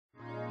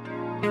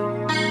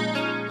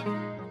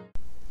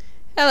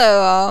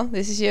Hello all,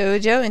 this is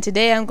Youjo, and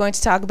today I'm going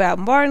to talk about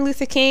Martin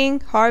Luther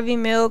King, Harvey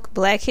Milk,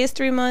 Black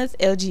History Month,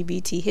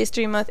 LGBT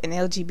History Month, and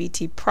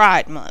LGBT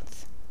Pride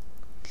Month.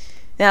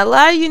 Now, a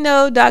lot of you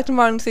know Dr.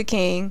 Martin Luther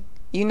King.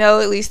 You know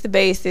at least the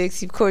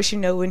basics. Of course, you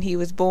know when he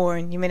was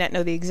born. You may not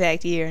know the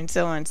exact year and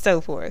so on and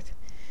so forth.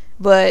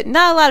 But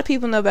not a lot of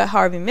people know about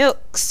Harvey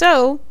Milk,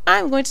 so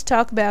I'm going to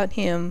talk about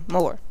him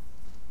more.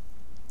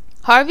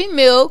 Harvey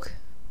Milk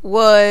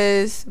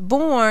was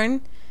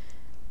born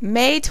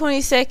May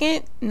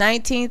 22nd,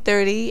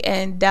 1930,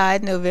 and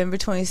died November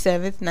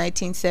 27th,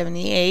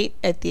 1978,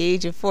 at the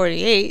age of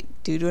 48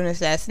 due to an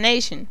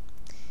assassination.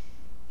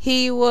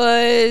 He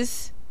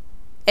was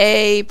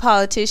a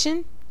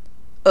politician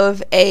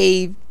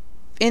in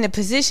a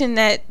position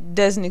that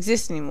doesn't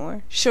exist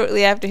anymore.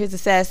 Shortly after his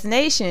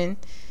assassination,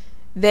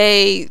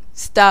 they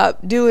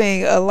stopped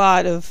doing a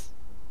lot of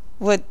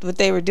what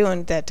they were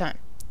doing at that time.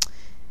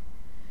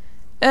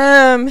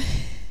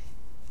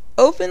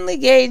 Openly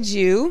gay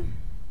Jew,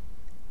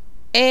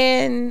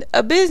 and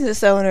a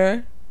business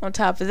owner on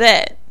top of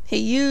that. He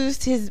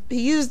used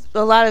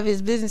a lot of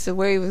his business of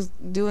where he was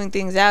doing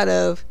things out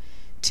of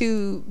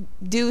to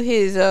do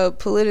his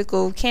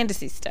political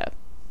candidacy stuff.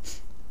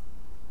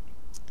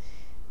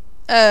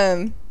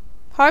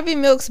 Harvey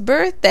Milk's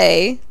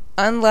birthday,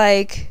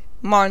 unlike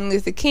Martin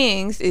Luther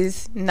King's,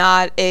 is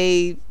not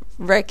a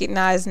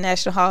recognized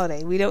national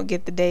holiday. We don't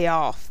get the day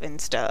off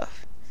and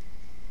stuff.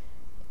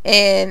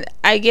 And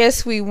I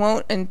guess we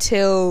won't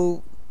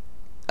until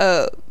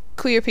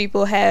queer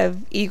people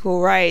have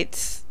equal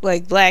rights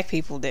like black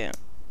people do.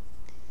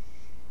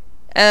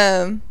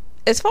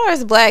 As far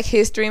as Black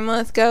History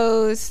Month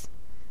goes,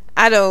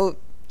 I don't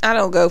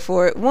go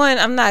for it. One,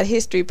 I'm not a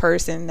history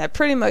person. That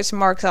pretty much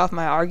marks off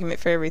my argument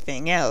for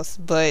everything else.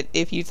 But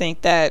if you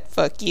think that,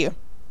 fuck you.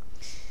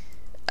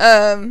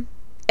 And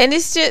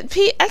it's just,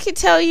 I can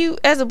tell you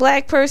as a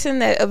black person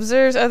that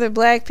observes other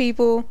black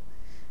people,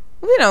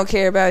 we don't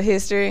care about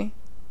history.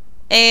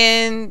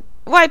 And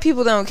white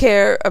people don't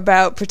care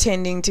about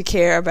pretending to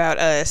care about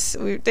us.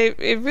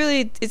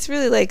 It's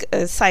really like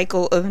a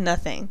cycle of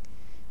nothing.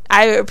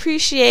 I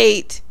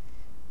appreciate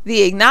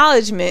the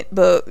acknowledgement,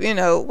 but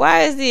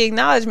why is the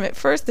acknowledgement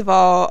first of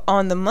all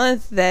on the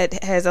month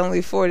that has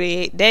only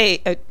 28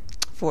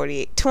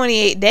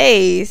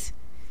 days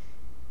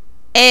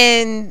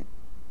and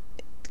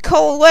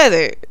cold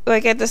weather,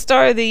 like at the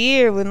start of the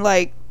year when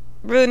like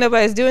really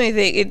nobody's doing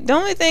anything. The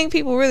only thing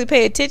people really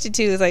pay attention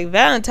to is like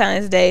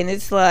Valentine's Day, and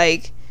it's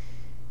like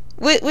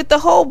with the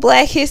whole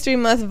Black History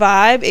Month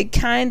vibe, it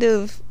kind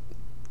of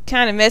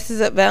messes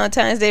up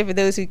Valentine's Day for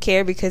those who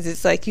care, because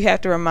it's like you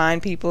have to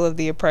remind people of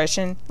the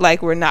oppression,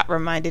 like we're not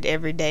reminded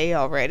every day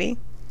already.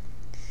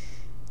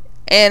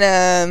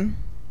 And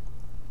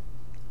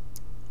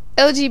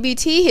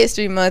LGBT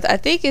History Month, I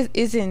think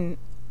is in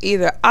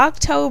either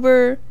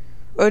October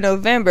or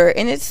November,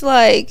 and it's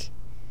like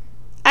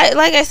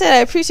I said, I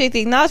appreciate the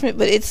acknowledgement,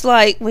 but it's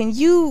like when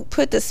you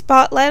put the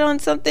spotlight on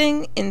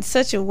something in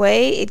such a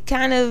way, it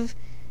kind of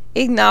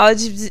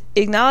acknowledges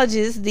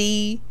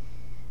the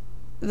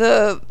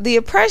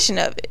oppression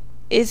of it.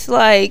 It's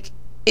like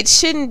it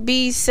shouldn't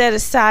be set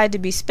aside to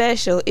be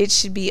special. It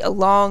should be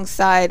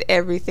alongside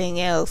everything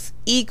else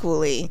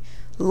equally,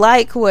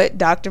 like what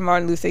Dr.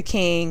 Martin Luther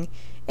King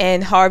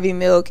and Harvey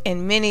Milk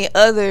and many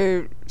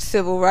other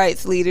civil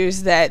rights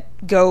leaders that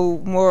go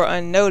more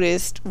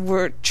unnoticed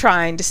were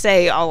trying to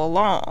say all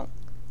along.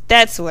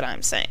 That's what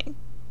I'm saying.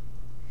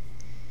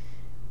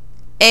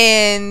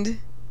 And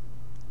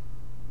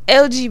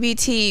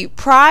LGBT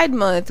Pride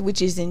Month,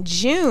 which is in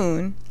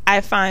June, I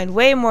find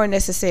way more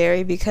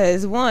necessary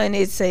because one,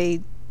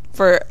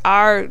 for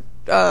our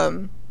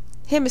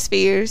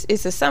hemispheres,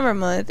 it's a summer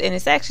month, and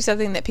it's actually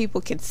something that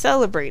people can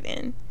celebrate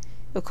in,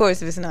 of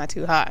course if it's not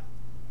too hot.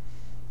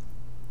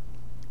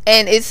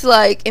 And it's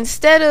like,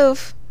 instead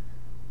of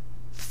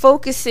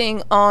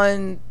focusing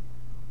on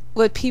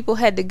what people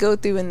had to go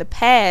through in the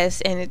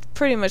past, and it's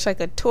pretty much like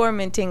a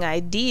tormenting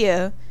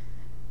idea,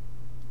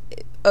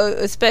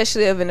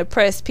 especially of an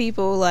oppressed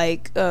people,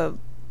 like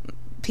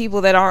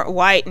people that aren't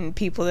white and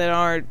people that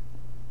aren't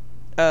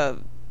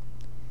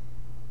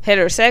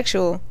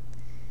heterosexual.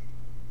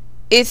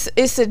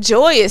 It's a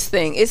joyous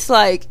thing. It's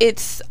like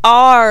it's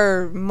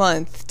our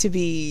month to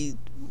be,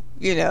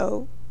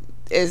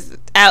 as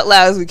out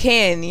loud as we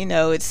can.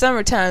 It's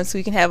summertime, so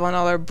we can have on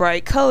all our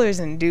bright colors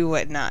and do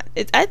whatnot.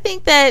 I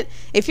think that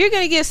if you're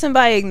going to give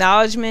somebody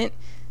acknowledgement,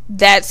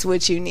 that's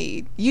what you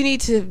need. You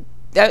need to.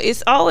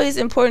 It's always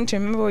important to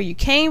remember where you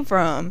came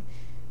from,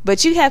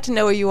 but you have to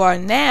know where you are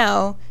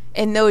now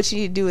and know what you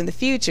need to do in the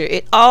future.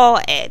 It all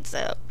adds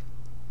up.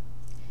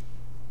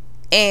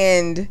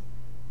 And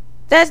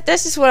that's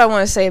just what I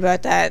want to say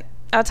about that.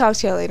 I'll talk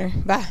to y'all later.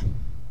 Bye.